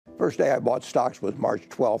First day I bought stocks was March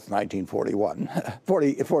 12th, 1941,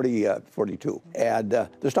 42. And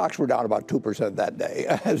the stocks were down about 2% that day,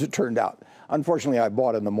 as it turned out. Unfortunately, I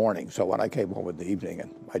bought in the morning, so when I came home in the evening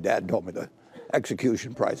and my dad told me the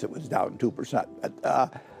execution price, it was down 2%.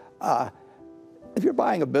 But if you're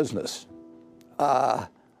buying a business,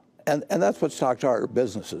 and that's what stocks are,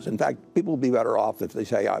 businesses. In fact, people will be better off if they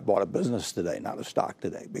say, I bought a business today, not a stock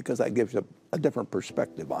today, because that gives you a different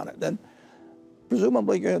perspective on it. And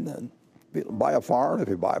presumably, if you buy a farm, if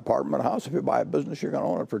you buy an apartment house, if you buy a business, you're going to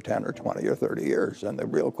own it for 10 or 20 or 30 years. And the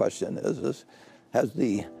real question is has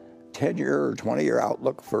the 10-year or 20-year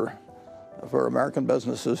outlook for American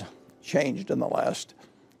businesses changed in the last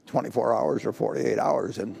 24 hours or 48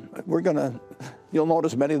 hours? And you'll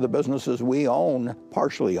notice many of the businesses we own,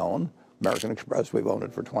 partially own. American Express, we've owned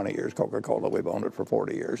it for 20 years. Coca-Cola, we've owned it for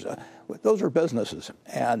 40 years. Those are businesses.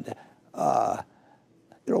 And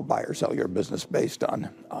you don't buy or sell your business based on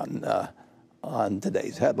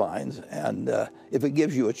today's headlines. And if it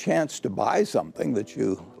gives you a chance to buy something that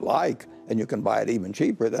you like and you can buy it even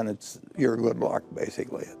cheaper, then you're good luck,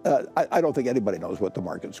 basically. I don't think anybody knows what the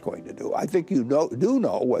market's going to do. I think you do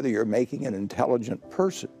know whether you're making an intelligent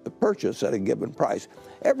purchase at a given price.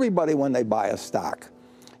 Everybody, when they buy a stock,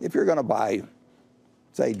 if you're going to buy,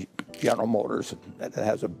 say, General Motors that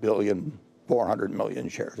has 1,400,000,000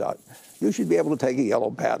 shares out, you should be able to take a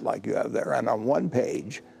yellow pad like you have there and on one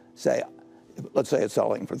page say, let's say it's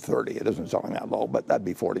selling for 30. It isn't selling that low, but that'd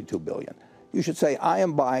be 42 billion. You should say, I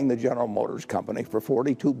am buying the General Motors company for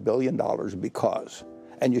 $42 billion because,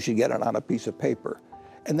 and you should get it on a piece of paper.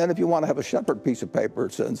 And then if you want to have a separate piece of paper,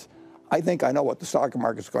 it says, I think I know what the stock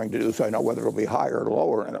market's going to do, so I know whether it'll be higher or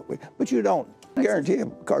lower in it. But you don't. I guarantee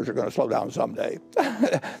you cars are going to slow down someday.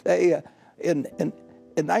 In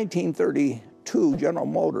 1932, General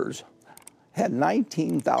Motors had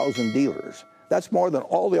 19,000 dealers. That's more than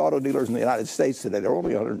all the auto dealers in the United States today. There were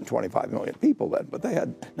only 125 million people then, but they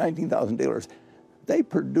had 19,000 dealers. They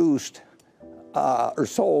produced or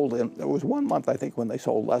sold, and there was 1 month, I think, when they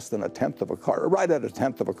sold less than 1/10 of a car, right at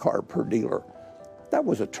 1/10 of a car per dealer. That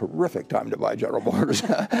was a terrific time to buy General Motors.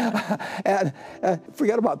 And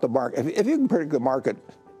forget about the market. If you can predict the market,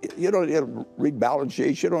 you don't need to read balance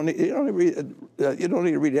sheets. You don't need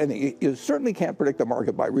to read anything. You certainly can't predict the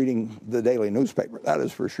market by reading the daily newspaper. That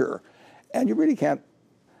is for sure. And you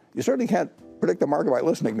certainly can't predict the market by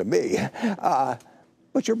listening to me.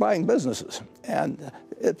 But you're buying businesses. And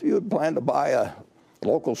if you had planned to buy a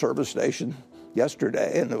local service station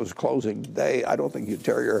yesterday and it was closing day, I don't think you'd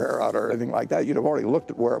tear your hair out or anything like that. You'd have already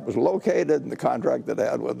looked at where it was located and the contract that it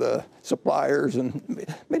had with the suppliers and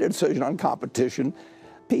made a decision on competition.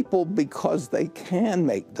 People, because they can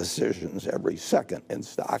make decisions every second in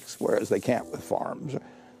stocks, whereas they can't with farms,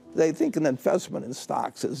 they think an investment in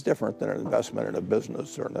stocks is different than an investment in a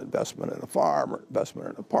business or an investment in a farm or an investment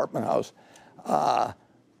in an apartment house.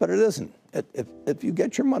 But it isn't. If you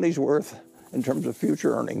get your money's worth in terms of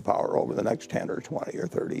future earning power over the next 10 or 20 or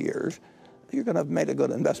 30 years, you're going to have made a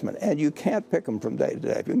good investment. And you can't pick them from day to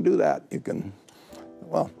day. If you can do that, you can,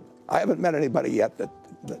 well, I haven't met anybody yet that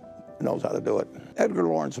knows how to do it. Edgar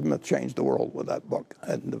Lawrence Smith changed the world with that book,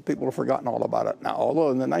 and the people have forgotten all about it now. Although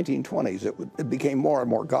in the 1920s, it became more and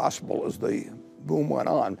more gospel as the boom went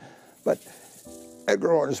on. But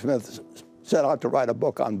Edgar Lawrence Smith set out to write a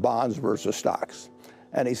book on bonds versus stocks.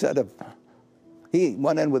 And he said he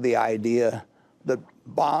went in with the idea that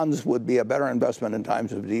bonds would be a better investment in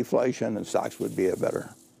times of deflation and stocks would be a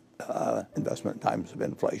better investment in times of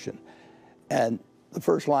inflation. And the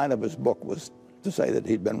first line of his book was to say that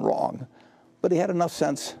he'd been wrong. But he had enough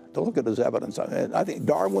sense to look at his evidence. I think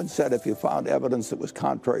Darwin said if you found evidence that was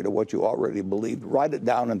contrary to what you already believed, write it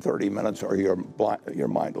down in 30 minutes or your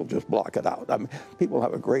mind will just block it out. I mean, people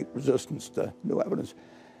have a great resistance to new evidence.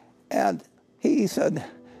 And he said,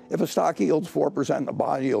 if a stock yields 4% and a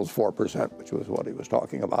bond yields 4%, which was what he was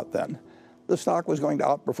talking about then, the stock was going to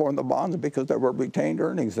outperform the bonds because there were retained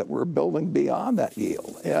earnings that were building beyond that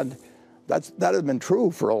yield. And that had been true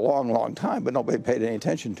for a long, long time, but nobody paid any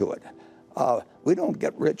attention to it. We don't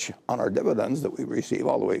get rich on our dividends that we receive,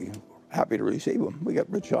 although we're happy to receive them. We get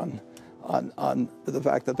rich on the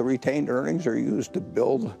fact that the retained earnings are used to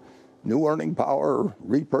build new earning power,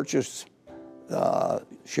 repurchase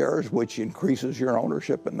shares, which increases your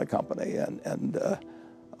ownership in the company. And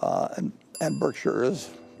Berkshire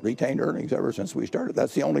has retained earnings ever since we started.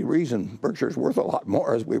 That's the only reason Berkshire's worth a lot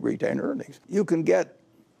more, is we retain earnings. You can get,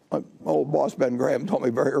 old boss Ben Graham told me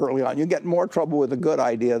very early on, you get more trouble with a good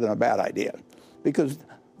idea than a bad idea, because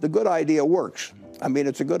the good idea works. I mean,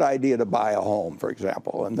 it's a good idea to buy a home, for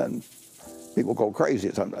example, and then people go crazy.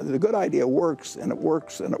 The good idea works, and it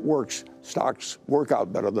works, and it works. Stocks work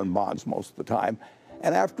out better than bonds most of the time.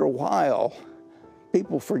 And after a while,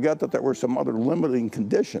 people forget that there were some other limiting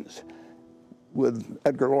conditions. With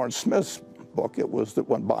Edgar Lawrence Smith's book, it was that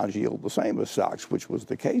when bonds yield the same as stocks, which was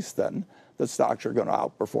the case then, that stocks are going to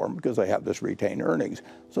outperform because they have this retained earnings.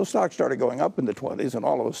 So stocks started going up in the 20s, and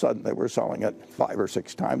all of a sudden they were selling at 5 or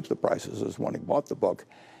 6 times the prices as when he bought the book.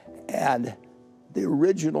 And the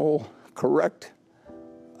original correct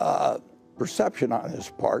perception on his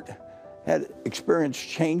part had experienced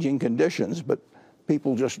changing conditions, but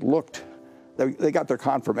people just looked. They got their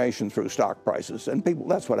confirmation through stock prices, and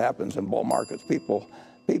that's what happens in bull markets.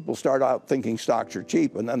 People start out thinking stocks are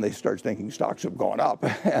cheap, and then they start thinking stocks have gone up.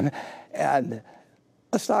 and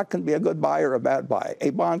a stock can be a good buy or a bad buy.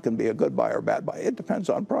 A bond can be a good buy or a bad buy. It depends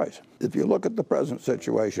on price. If you look at the present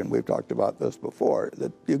situation, we've talked about this before,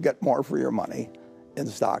 that you get more for your money in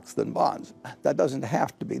stocks than bonds. That doesn't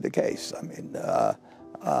have to be the case. I mean,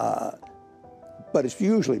 but it's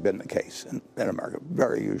usually been the case in America,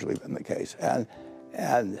 very usually been the case.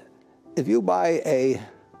 And if you buy a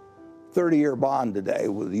 30-year bond today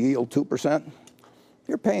with a yield 2%,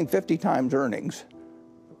 you're paying 50 times earnings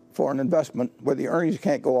for an investment where the earnings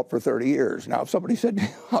can't go up for 30 years. Now, if somebody said,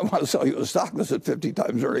 I want to sell you a stock that's at 50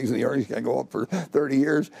 times earnings and the earnings can't go up for 30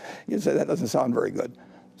 years, you'd say that doesn't sound very good.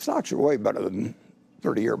 Stocks are way better than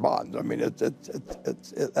 30-year bonds. I mean,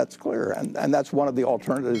 that's clear. And that's one of the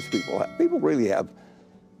alternatives people have. People really have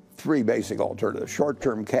 3 basic alternatives.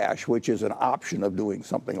 Short-term cash, which is an option of doing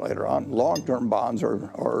something later on. Long-term bonds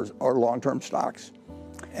or long-term stocks.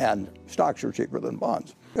 And stocks are cheaper than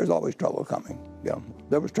bonds. There's always trouble coming. You know,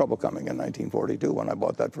 there was trouble coming in 1942 when I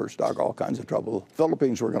bought that first stock, all kinds of trouble.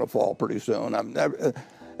 Philippines were going to fall pretty soon. There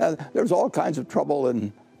was all kinds of trouble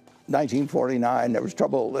in 1949. There was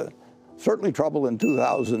trouble, certainly trouble in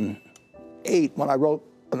 2008 when I wrote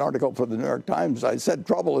an article for the New York Times. I said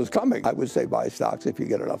trouble is coming. I would say buy stocks if you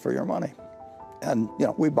get enough for your money. And you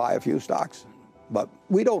know, we buy a few stocks, but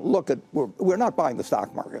we don't look at, we're not buying the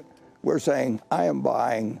stock market. We're saying, I am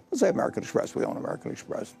buying, let's say American Express. We own American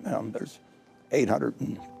Express. You know, there's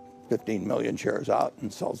 815 million shares out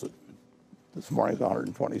and sells it. This morning's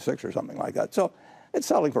 126 or something like that. So it's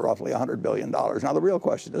selling for roughly $100 billion. Now, the real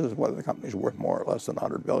question is whether the company's worth more or less than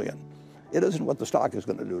 $100 billion. It isn't what the stock is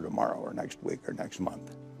going to do tomorrow or next week or next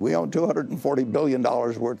month. We own $240 billion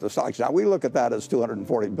worth of stocks. Now, we look at that as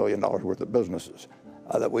 $240 billion worth of businesses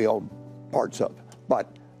that we own parts of.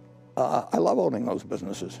 But I love owning those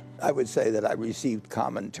businesses. I would say that I received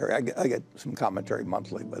commentary. I get some commentary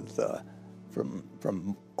monthly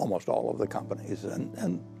from almost all of the companies,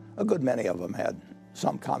 and a good many of them had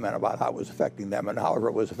some comment about how it was affecting them, and however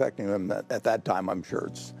it was affecting them at that time, I'm sure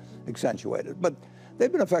it's accentuated. But they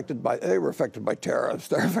were affected by tariffs,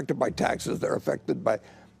 they're affected by taxes, they're affected by,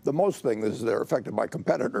 the most thing is they're affected by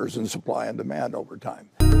competitors and supply and demand over time.